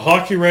 The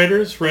hockey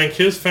writers rank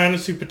his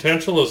fantasy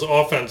potential as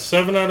offense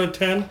 7 out of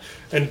 10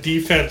 and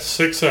defense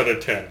 6 out of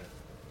 10.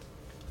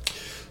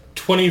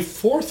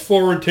 24th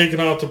forward taken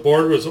off the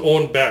board was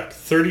Owen Beck,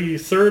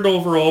 33rd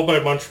overall by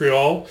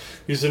Montreal.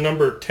 He's the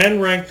number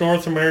 10 ranked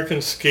North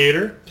American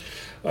skater.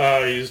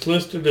 He's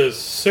listed as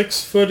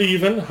 6 foot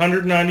even,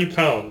 190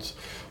 pounds.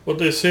 What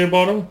they say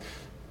about him?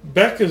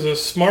 Beck is a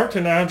smart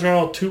and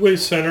agile two-way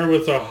center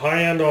with a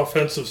high-end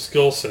offensive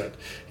skill set.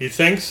 He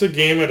thinks the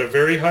game at a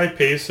very high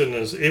pace and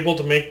is able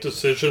to make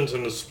decisions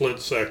in a split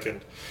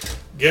second.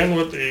 Again,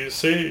 what they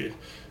say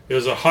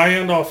is a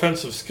high-end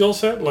offensive skill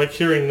set. Like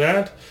hearing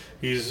that.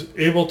 He's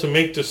able to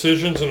make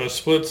decisions in a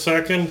split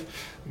second.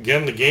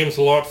 Again, the game's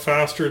a lot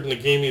faster than the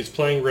game he's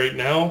playing right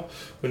now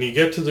when you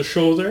get to the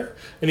show there.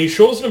 And he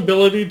shows an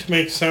ability to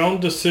make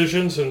sound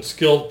decisions and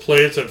skilled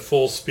plays at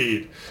full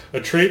speed, a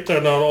trait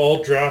that not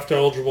all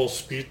draft-eligible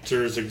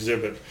speedsters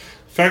exhibit.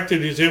 The fact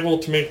that he's able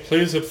to make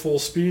plays at full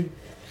speed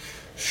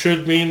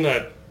should mean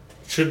that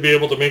should be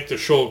able to make the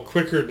show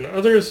quicker than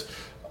others.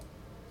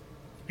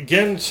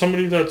 Again,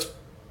 somebody that's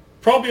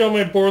probably on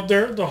my board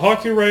there. The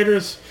hockey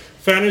writers'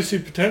 fantasy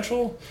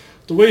potential,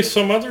 the way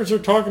some others are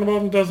talking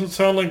about him doesn't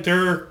sound like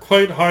they're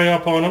quite high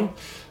up on him,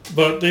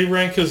 but they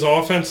rank his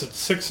offense at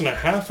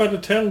 6.5 out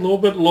of 10, a little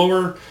bit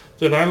lower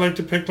than I like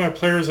to pick my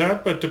players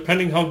at, but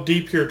depending how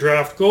deep your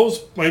draft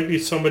goes, might be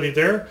somebody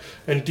there.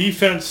 And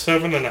defense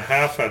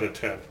 7.5 out of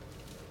 10.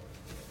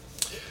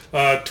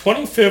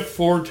 25th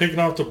forward taken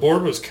off the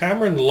board was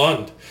Cameron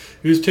Lund.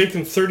 He was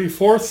taken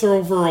 34th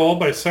overall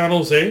by San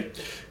Jose.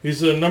 He's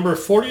the number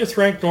 40th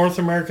ranked North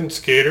American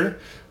skater.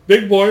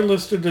 Big boy,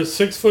 listed as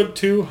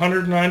 6'2",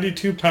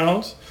 192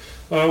 pounds.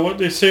 What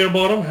they say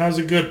about him, has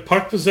a good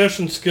puck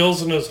possession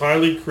skills and is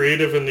highly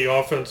creative in the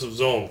offensive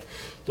zone.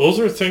 Those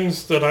are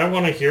things that I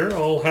want to hear.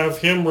 I'll have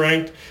him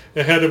ranked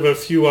ahead of a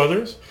few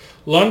others.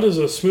 Lund is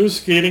a smooth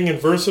skating and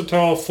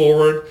versatile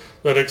forward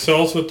that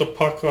excels with the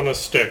puck on a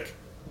stick.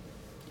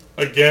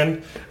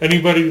 Again,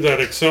 anybody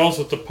that excels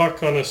with the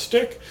puck on a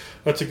stick,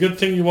 that's a good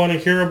thing you want to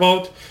hear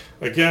about.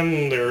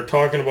 Again, they're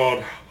talking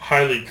about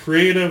highly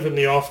creative in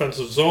the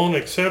offensive zone,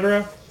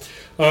 etc.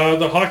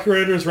 The hockey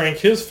writers rank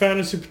his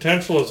fantasy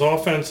potential as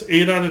offense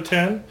 8 out of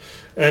 10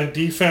 and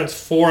defense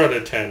 4 out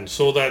of 10.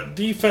 So that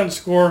defense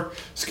score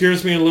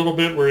scares me a little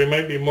bit, where he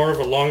might be more of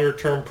a longer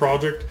term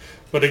project.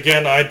 But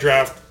again, I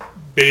draft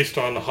based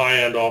on the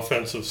high-end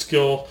offensive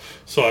skill,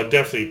 so I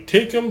definitely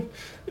take him.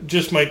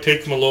 Just might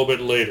take him a little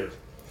bit later.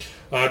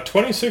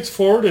 26th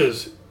forward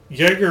is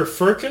Jaeger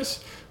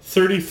Furcus,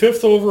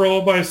 35th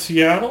overall by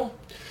Seattle.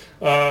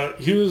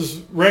 He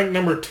was ranked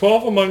number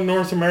 12 among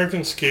North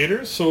American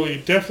skaters, so he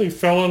definitely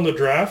fell in the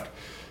draft.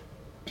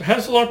 It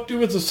has a lot to do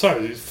with the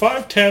size. He's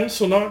 5'10",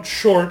 so not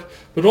short,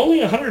 but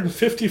only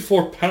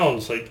 154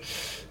 pounds. Like,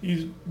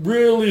 he's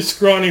really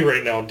scrawny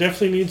right now.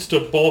 Definitely needs to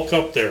bulk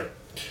up there.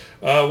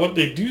 What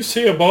they do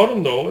say about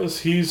him, though,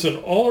 is he's an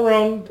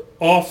all-around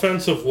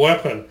offensive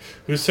weapon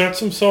who sets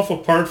himself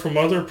apart from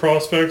other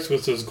prospects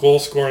with his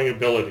goal-scoring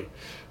ability.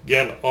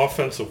 Again,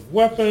 offensive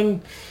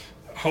weapon,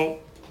 how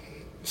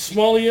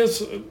small he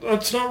is,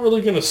 that's not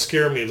really going to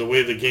scare me the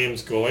way the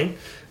game's going.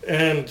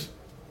 And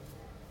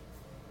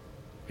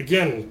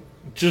again,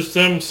 just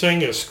them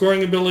saying a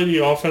scoring ability,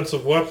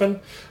 offensive weapon.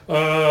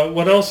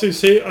 What else they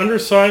say?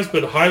 Undersized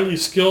but highly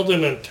skilled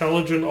and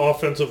intelligent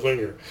offensive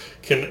winger.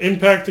 Can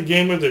impact the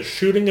game with his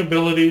shooting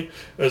ability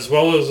as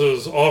well as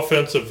his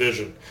offensive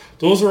vision.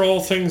 Those are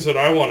all things that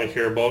I want to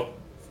hear about.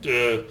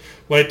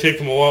 Might take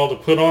him a while to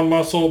put on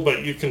muscle,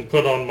 but you can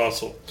put on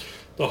muscle.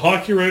 The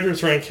hockey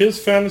writers rank his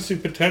fantasy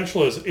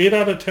potential as 8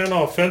 out of 10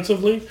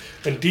 offensively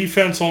and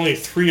defense only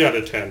 3 out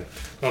of 10.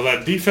 Now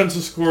that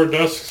defensive score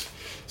does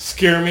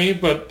scare me,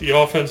 but the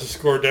offensive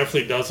score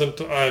definitely doesn't.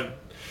 I'd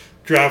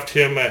draft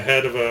him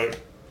ahead of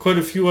quite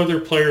a few other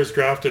players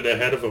drafted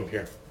ahead of him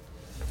here.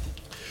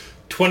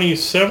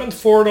 27th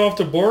forward off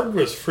the board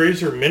was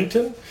Fraser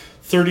Minton,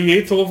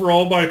 38th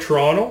overall by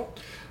Toronto.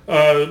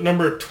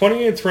 Number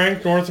 28th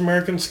ranked North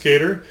American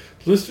skater,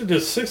 listed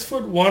as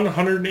 6'1",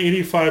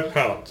 185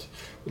 pounds.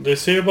 What they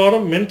say about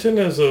him, Minton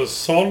is a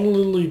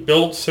solidly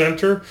built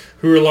center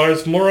who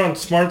relies more on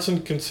smarts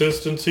and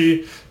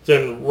consistency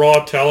than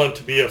raw talent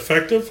to be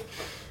effective.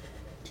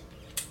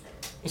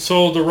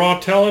 So the raw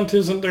talent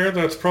isn't there.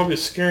 That's probably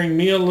scaring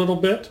me a little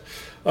bit.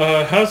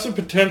 Has the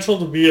potential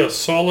to be a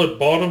solid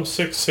bottom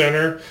six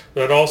center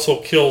that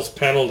also kills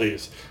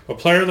penalties. A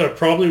player that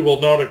probably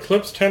will not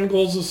eclipse 10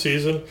 goals a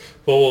season,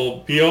 but will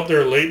be out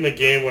there late in the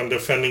game when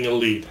defending a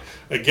lead.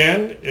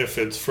 Again, if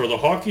it's for the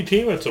hockey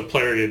team, it's a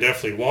player you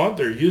definitely want.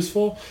 They're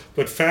useful.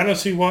 But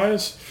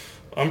fantasy-wise,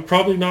 I'm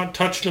probably not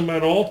touching him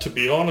at all, to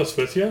be honest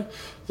with you.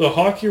 The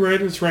hockey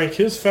writers rank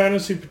his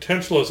fantasy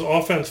potential as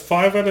offense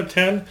 5 out of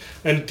 10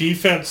 and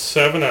defense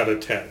 7 out of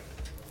 10.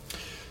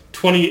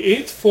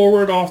 28th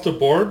forward off the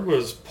board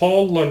was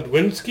Paul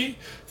Lundwinski,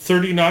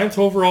 39th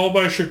overall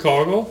by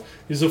Chicago.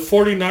 He's a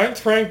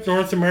 49th ranked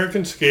North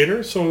American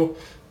skater, so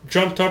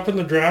jumped up in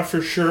the draft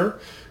for sure.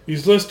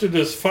 He's listed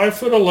as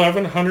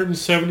 5'11",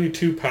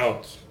 172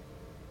 pounds.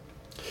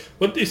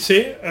 What they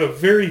say, a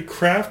very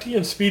crafty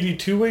and speedy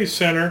two-way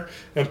center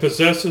and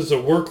possesses a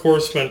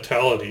workhorse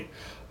mentality.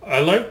 I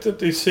like that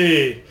they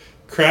say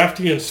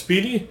crafty and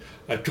speedy.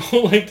 I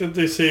don't like that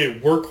they say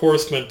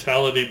workhorse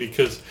mentality,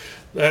 because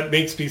that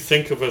makes me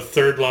think of a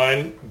third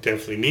line.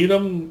 Definitely need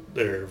them.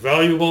 They're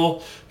valuable.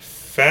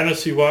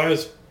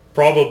 Fantasy-wise,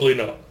 probably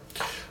not.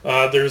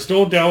 There's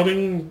no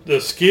doubting the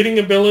skating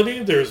ability.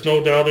 There's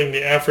no doubting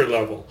the effort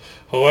level.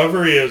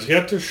 However, he has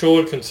yet to show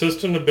a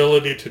consistent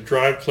ability to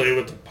drive play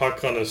with the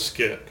puck on his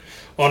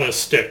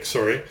stick.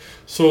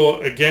 So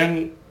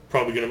again,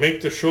 probably going to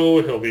make the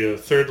show. He'll be a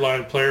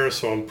third-line player,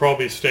 so I'm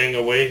probably staying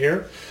away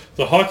here.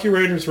 The hockey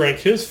writers rank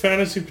his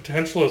fantasy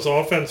potential as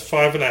offense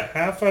 5.5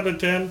 out of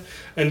 10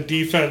 and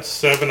defense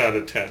 7 out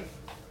of 10.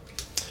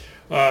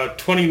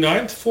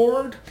 29th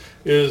forward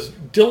is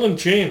Dylan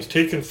James,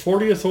 taken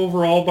 40th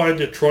overall by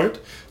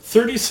Detroit.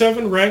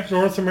 37 ranked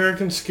North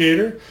American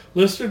skater,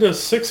 listed as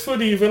 6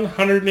 foot even,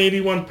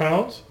 181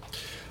 pounds.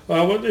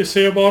 What they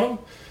say about him?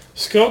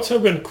 Scouts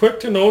have been quick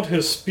to note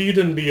his speed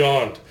and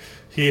beyond.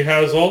 He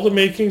has all the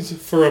makings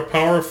for a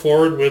power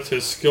forward with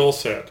his skill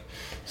set.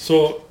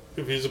 So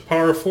if he's a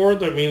power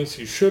forward, that means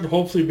he should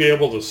hopefully be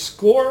able to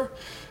score.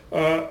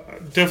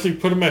 Definitely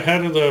put him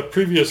ahead of the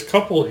previous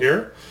couple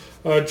here.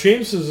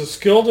 James is a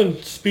skilled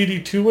and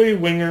speedy two-way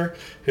winger.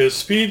 His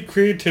speed,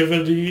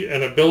 creativity,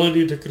 and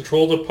ability to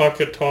control the puck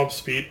at top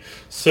speed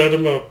set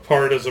him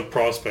apart as a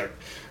prospect.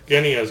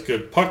 Again, he has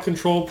good puck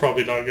control,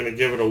 probably not going to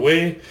give it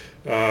away.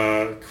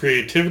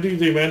 Creativity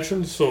they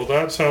mentioned, so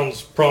that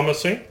sounds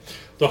promising.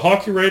 The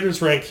hockey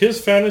writers rank his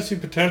fantasy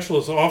potential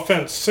as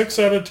offense 6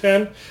 out of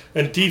 10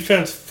 and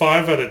defense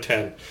 5 out of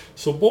 10.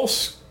 So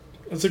both,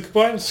 as a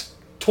combined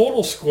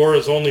total score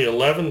is only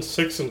 11,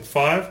 6, and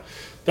 5.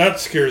 That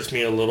scares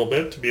me a little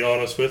bit, to be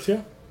honest with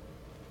you.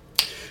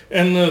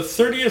 And the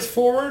 30th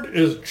forward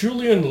is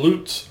Julian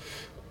Lutz,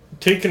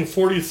 taken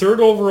 43rd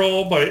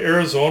overall by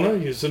Arizona.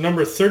 He's the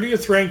number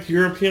 30th ranked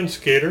European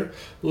skater,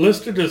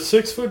 listed as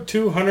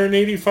 6'2",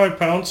 185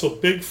 pounds, so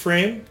big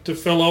frame to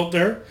fill out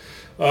there.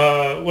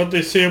 What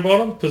they say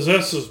about him,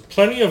 possesses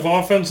plenty of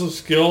offensive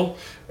skill,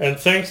 and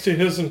thanks to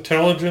his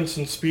intelligence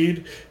and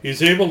speed,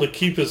 he's able to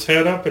keep his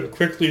head up and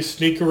quickly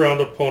sneak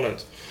around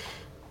opponents.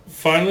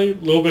 Finally, a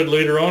little bit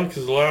later on,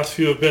 because the last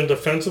few have been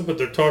defensive, but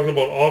they're talking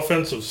about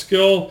offensive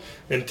skill,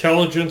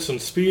 intelligence,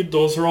 and speed.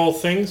 Those are all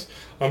things.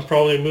 I'm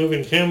probably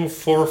moving him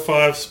 4 or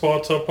 5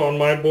 spots up on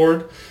my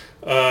board.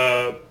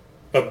 A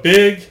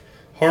big,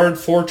 hard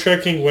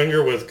forechecking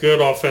winger with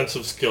good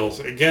offensive skills.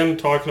 Again,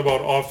 talking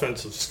about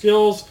offensive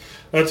skills,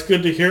 that's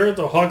good to hear.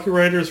 The hockey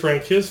writers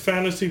rank his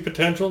fantasy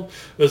potential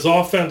as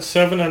offense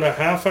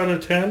 7.5 out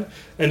of 10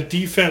 and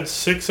defense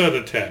 6 out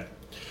of 10.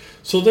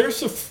 So there's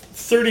the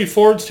 30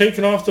 forwards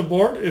taken off the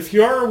board. If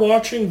you are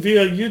watching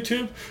via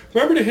YouTube,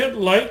 remember to hit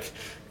like.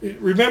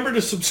 Remember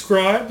to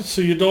subscribe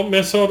so you don't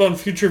miss out on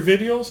future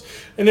videos.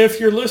 And if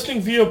you're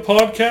listening via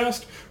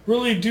podcast,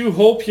 really do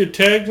hope you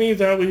tag me.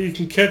 That way you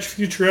can catch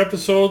future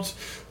episodes.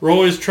 We're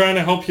always trying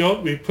to help you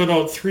out. We put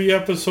out 3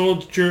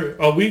 episodes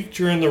a week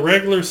during the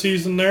regular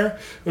season there.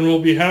 And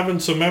we'll be having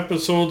some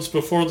episodes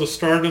before the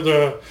start of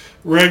the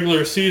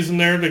regular season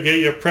there to get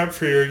you prepped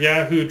for your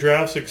Yahoo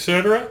drafts,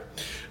 etc.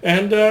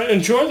 And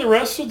enjoy the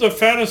rest of the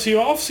fantasy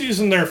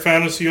off-season there,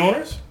 fantasy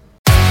owners.